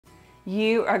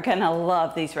You are gonna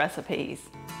love these recipes.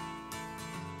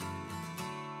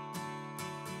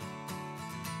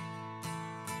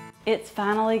 It's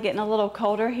finally getting a little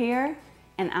colder here,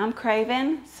 and I'm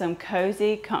craving some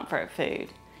cozy comfort food.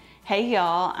 Hey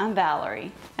y'all, I'm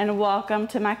Valerie, and welcome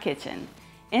to my kitchen.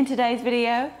 In today's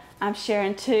video, I'm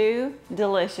sharing 2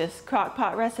 delicious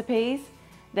crockpot recipes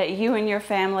that you and your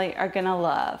family are gonna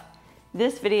love.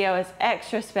 This video is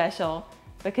extra special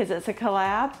because it's a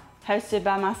collab hosted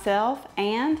by myself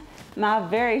and my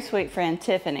very sweet friend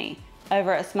Tiffany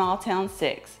over at Small Town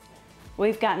 6.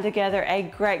 We've gotten together a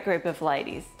great group of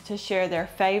ladies to share their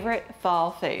favorite fall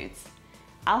foods.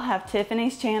 I'll have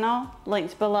Tiffany's channel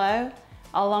linked below,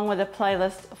 along with a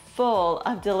playlist full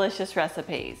of delicious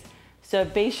recipes, so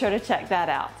be sure to check that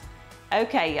out.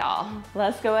 Okay y'all,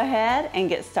 let's go ahead and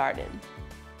get started.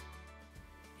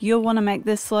 You'll want to make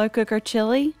this slow cooker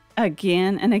chili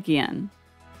again and again.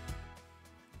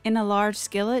 In a large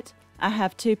skillet, I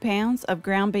have 2 pounds of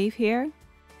ground beef here.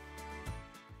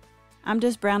 I'm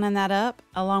just browning that up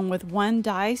along with 1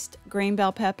 diced green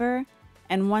bell pepper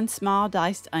and 1 small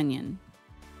diced onion.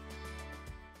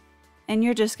 And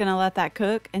you're just gonna let that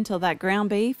cook until that ground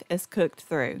beef is cooked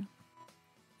through.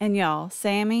 And y'all,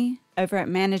 Sammy over at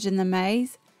Managing the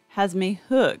Maze has me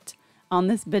hooked on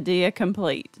this Badia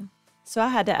Complete. So I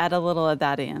had to add a little of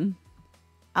that in.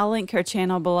 I'll link her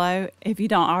channel below. If you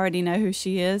don't already know who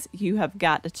she is, you have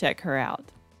got to check her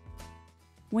out.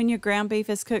 When your ground beef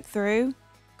is cooked through,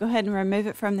 go ahead and remove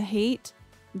it from the heat,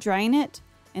 drain it,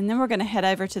 and then we're going to head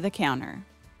over to the counter.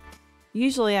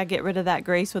 Usually I get rid of that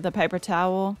grease with a paper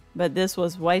towel, but this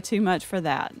was way too much for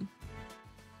that.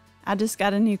 I just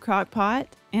got a new crock pot,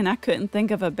 and I couldn't think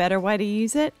of a better way to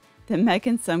use it than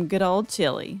making some good old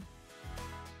chili.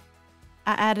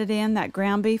 I added in that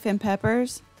ground beef and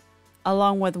peppers,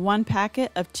 along with 1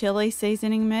 packet of chili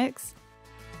seasoning mix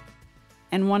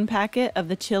and 1 packet of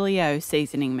the Chili-O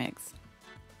seasoning mix.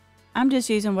 I'm just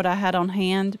using what I had on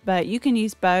hand, but you can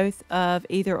use both of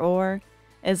either or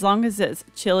as long as it's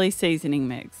chili seasoning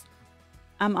mix.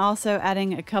 I'm also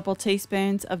adding a couple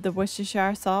teaspoons of the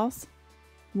Worcestershire sauce,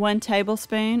 1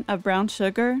 tablespoon of brown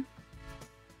sugar,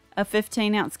 a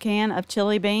 15-ounce can of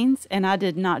chili beans, and I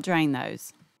did not drain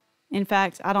those. In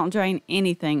fact, I don't drain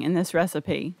anything in this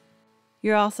recipe.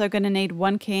 You're also going to need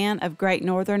 1 can of Great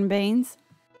Northern beans.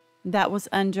 That was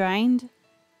undrained.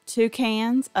 2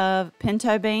 cans of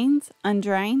Pinto Beans,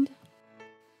 undrained.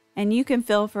 And you can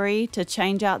feel free to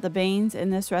change out the beans in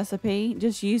this recipe.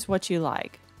 Just use what you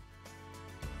like.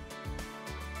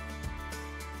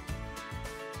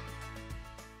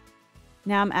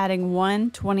 Now I'm adding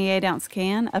 1 28-ounce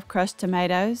can of crushed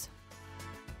tomatoes,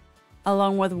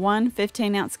 along with 1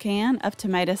 15-ounce can of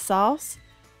tomato sauce,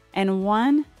 and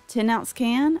 1 10-ounce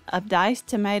can of diced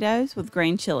tomatoes with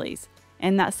green chilies,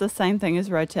 and that's the same thing as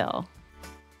Rotel.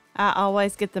 I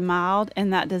always get the mild,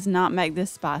 and that does not make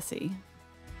this spicy.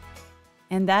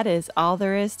 And that is all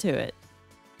there is to it.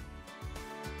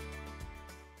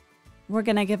 We're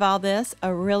gonna give all this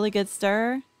a really good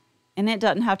stir, and it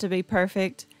doesn't have to be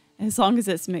perfect as long as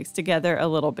it's mixed together a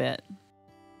little bit.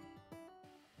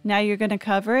 Now you're gonna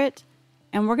cover it,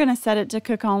 and we're gonna set it to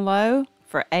cook on low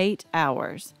for 8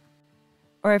 hours.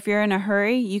 Or if you're in a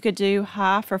hurry, you could do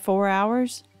high for 4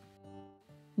 hours.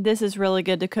 This is really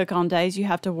good to cook on days you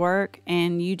have to work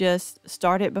and you just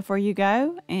start it before you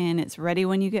go and it's ready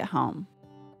when you get home.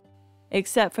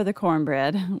 Except for the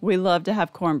cornbread. We love to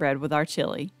have cornbread with our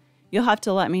chili. You'll have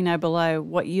to let me know below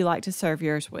what you like to serve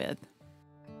yours with.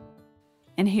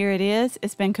 And here it is.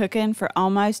 It's been cooking for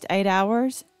almost 8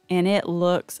 hours and it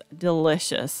looks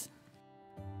delicious.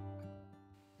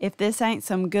 If this ain't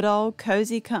some good old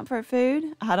cozy comfort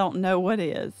food, I don't know what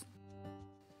is.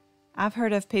 I've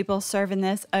heard of people serving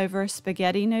this over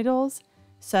spaghetti noodles,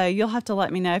 so you'll have to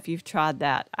let me know if you've tried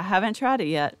that. I haven't tried it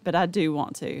yet, but I do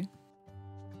want to.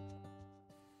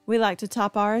 We like to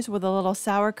top ours with a little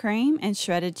sour cream and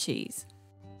shredded cheese.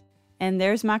 And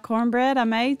there's my cornbread I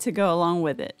made to go along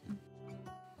with it.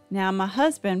 Now my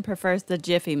husband prefers the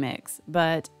Jiffy mix,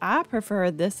 but I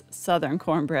prefer this southern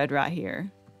cornbread right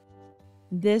here.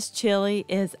 This chili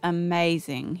is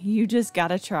amazing. You just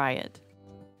gotta try it.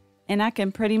 And I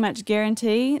can pretty much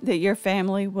guarantee that your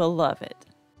family will love it.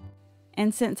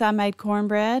 And since I made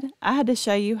cornbread, I had to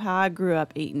show you how I grew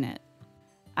up eating it.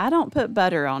 I don't put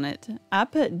butter on it. I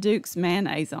put Duke's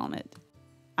mayonnaise on it.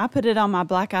 I put it on my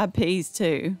black-eyed peas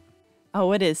too.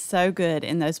 Oh, it is so good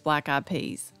in those black-eyed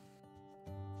peas.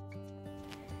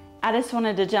 I just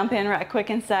wanted to jump in right quick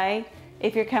and say,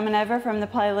 if you're coming over from the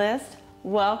playlist,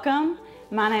 welcome.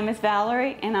 My name is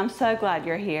Valerie and I'm so glad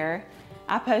you're here.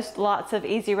 I post lots of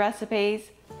easy recipes,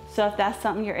 so if that's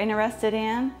something you're interested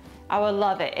in, I would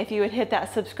love it if you would hit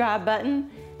that subscribe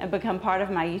button and become part of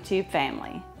my YouTube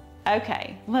family.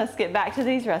 Okay, let's get back to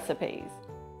these recipes.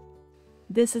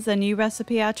 This is a new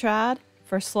recipe I tried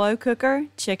for slow cooker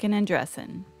chicken and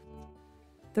dressing.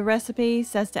 The recipe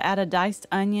says to add a diced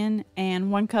onion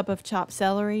and 1 cup of chopped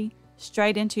celery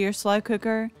straight into your slow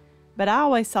cooker, but I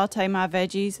always saute my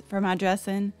veggies for my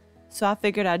dressing, so I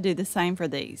figured I'd do the same for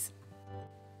these.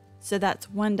 So that's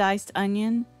 1 diced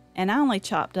onion, and I only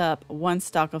chopped up 1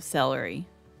 stalk of celery.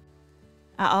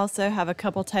 I also have a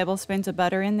couple tablespoons of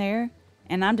butter in there,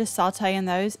 and I'm just sauteing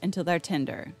those until they're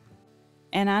tender.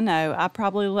 And I know I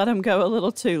probably let them go a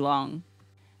little too long,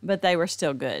 but they were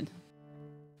still good.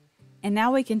 And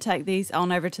now we can take these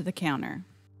on over to the counter.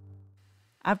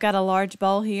 I've got a large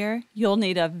bowl here. You'll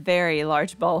need a very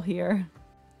large bowl here.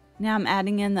 Now I'm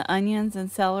adding in the onions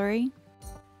and celery.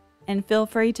 And feel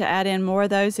free to add in more of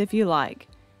those if you like.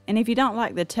 And if you don't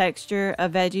like the texture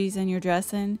of veggies in your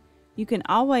dressing, you can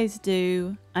always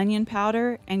do onion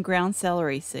powder and ground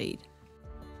celery seed.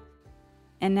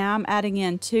 And now I'm adding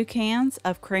in 2 cans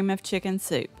of cream of chicken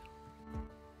soup.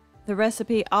 The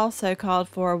recipe also called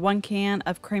for 1 can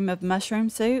of cream of mushroom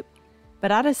soup,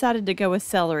 but I decided to go with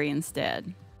celery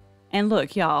instead. And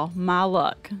look, y'all, my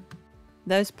luck.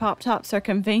 Those pop tops are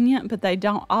convenient, but they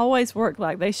don't always work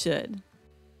like they should.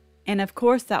 And of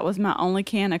course that was my only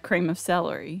can of cream of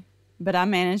celery, but I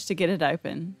managed to get it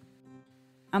open.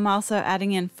 I'm also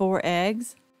adding in 4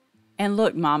 eggs. And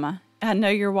look, Mama, I know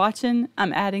you're watching,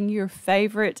 I'm adding your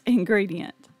favorite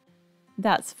ingredient.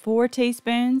 That's 4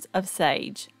 teaspoons of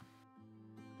sage.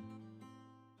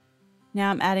 Now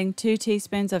I'm adding 2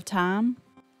 teaspoons of thyme.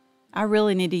 I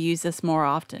really need to use this more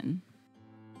often.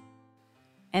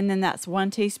 And then that's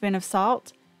 1 teaspoon of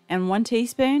salt and 1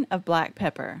 teaspoon of black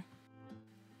pepper.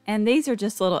 And these are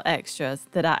just little extras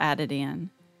that I added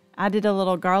in. I did a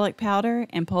little garlic powder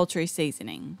and poultry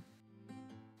seasoning.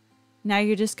 Now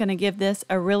you're just going to give this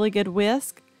a really good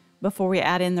whisk before we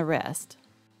add in the rest.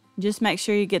 Just make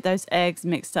sure you get those eggs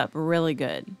mixed up really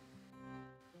good.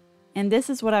 And this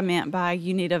is what I meant by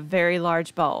you need a very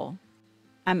large bowl.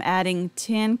 I'm adding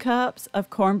 10 cups of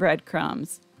cornbread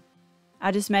crumbs.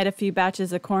 I just made a few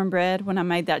batches of cornbread when I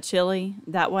made that chili.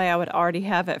 That way I would already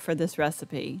have it for this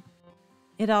recipe.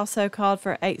 It also called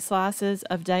for 8 slices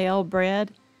of day-old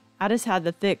bread. I just had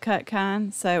the thick cut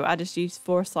kind, so I just used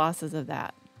 4 slices of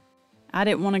that. I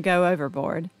didn't want to go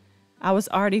overboard. I was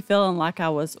already feeling like I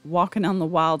was walking on the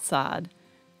wild side,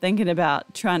 thinking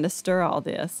about trying to stir all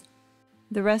this.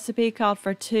 The recipe called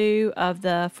for 2 of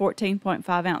the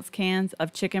 14.5 ounce cans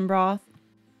of chicken broth.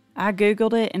 I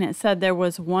Googled it and it said there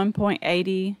was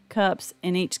 1.80 cups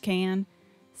in each can,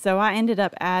 so I ended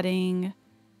up adding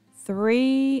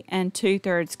 3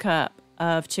 2/3 cup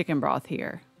of chicken broth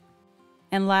here.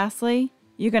 And lastly,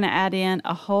 you're going to add in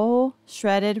a whole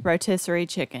shredded rotisserie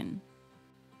chicken.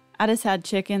 I just had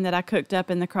chicken that I cooked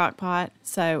up in the crock pot,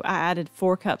 so I added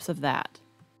 4 cups of that.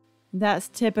 That's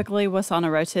typically what's on a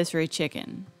rotisserie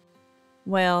chicken.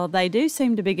 Well, they do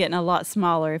seem to be getting a lot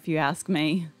smaller if you ask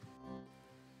me.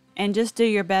 And just do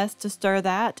your best to stir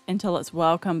that until it's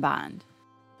well combined.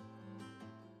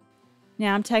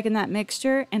 Now I'm taking that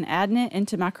mixture and adding it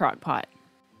into my crock pot.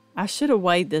 I should have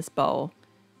weighed this bowl.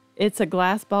 It's a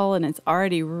glass bowl and it's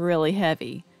already really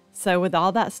heavy. So with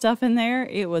all that stuff in there,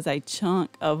 it was a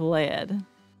chunk of lead.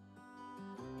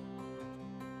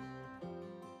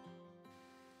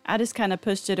 I just kind of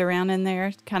pushed it around in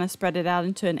there, kind of spread it out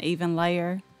into an even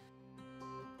layer.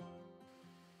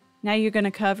 Now you're going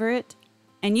to cover it,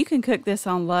 and you can cook this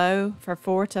on low for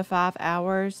 4 to 5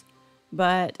 hours.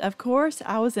 But of course,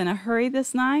 I was in a hurry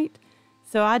this night,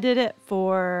 so I did it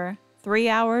for 3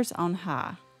 hours on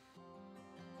high.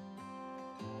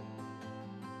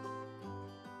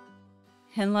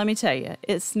 And let me tell you,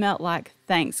 it smelled like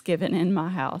Thanksgiving in my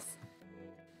house.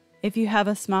 If you have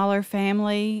a smaller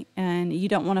family and you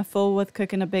don't want to fool with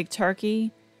cooking a big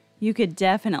turkey, you could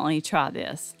definitely try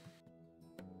this.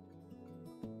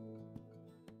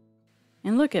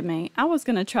 And look at me, I was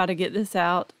going to try to get this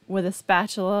out with a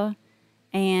spatula,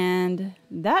 and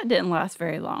that didn't last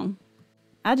very long.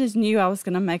 I just knew I was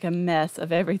going to make a mess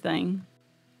of everything.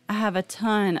 I have a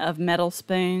ton of metal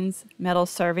spoons, metal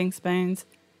serving spoons,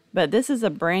 but this is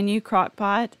a brand new crock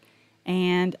pot,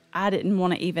 and I didn't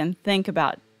want to even think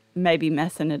about maybe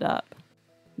messing it up.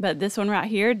 But this one right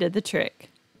here did the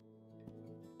trick.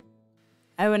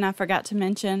 Oh, and I forgot to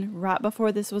mention, right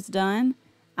before this was done,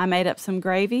 I made up some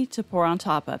gravy to pour on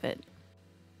top of it.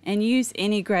 And use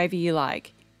any gravy you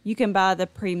like. You can buy the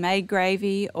pre-made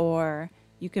gravy, or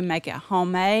you can make it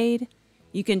homemade.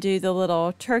 You can do the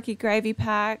little turkey gravy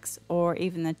packs or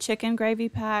even the chicken gravy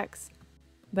packs.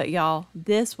 But y'all,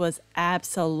 this was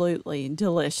absolutely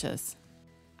delicious.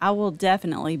 I will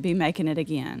definitely be making it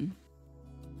again.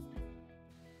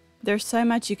 There's so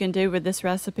much you can do with this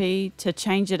recipe to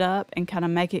change it up and kind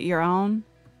of make it your own.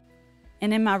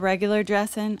 And in my regular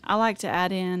dressing, I like to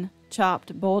add in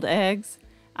chopped boiled eggs.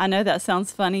 I know that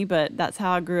sounds funny, but that's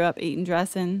how I grew up eating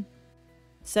dressing.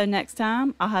 So next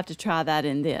time, I'll have to try that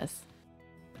in this.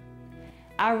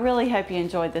 I really hope you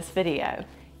enjoyed this video.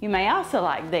 You may also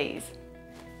like these.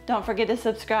 Don't forget to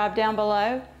subscribe down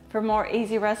below for more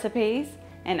easy recipes,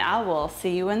 and I will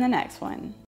see you in the next one.